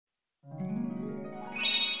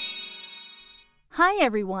Hi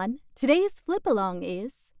everyone! Today's flip-along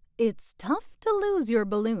is It's Tough to Lose Your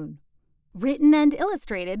Balloon, written and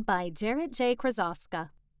illustrated by Jarrett J. Krasoska.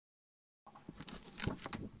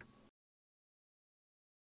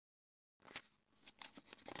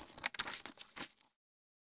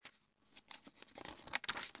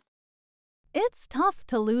 It's tough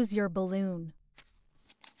to lose your balloon,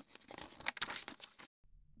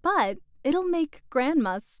 but it'll make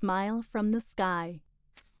Grandma smile from the sky.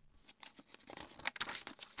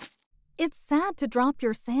 It's sad to drop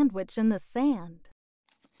your sandwich in the sand,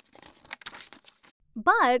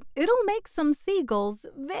 but it'll make some seagulls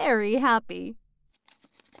very happy.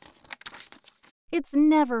 It's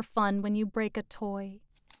never fun when you break a toy,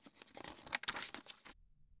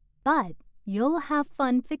 but you'll have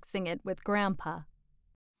fun fixing it with Grandpa.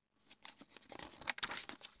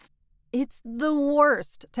 It's the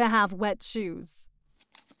worst to have wet shoes,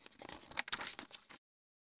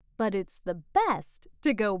 but it's the best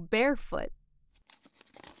to go barefoot.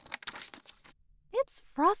 It's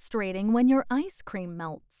frustrating when your ice cream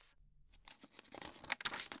melts,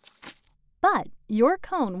 but your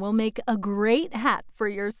cone will make a great hat for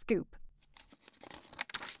your scoop.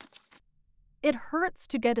 It hurts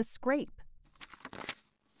to get a scrape,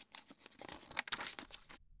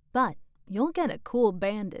 but you'll get a cool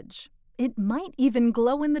bandage. It might even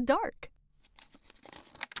glow in the dark.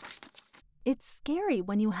 It's scary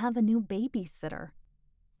when you have a new babysitter,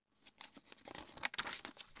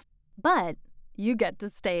 but you get to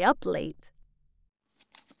stay up late.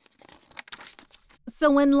 So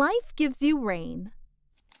when life gives you rain,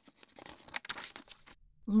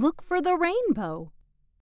 look for the rainbow.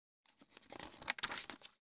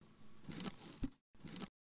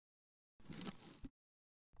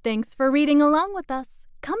 Thanks for reading along with us.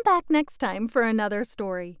 Come back next time for another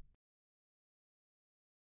story.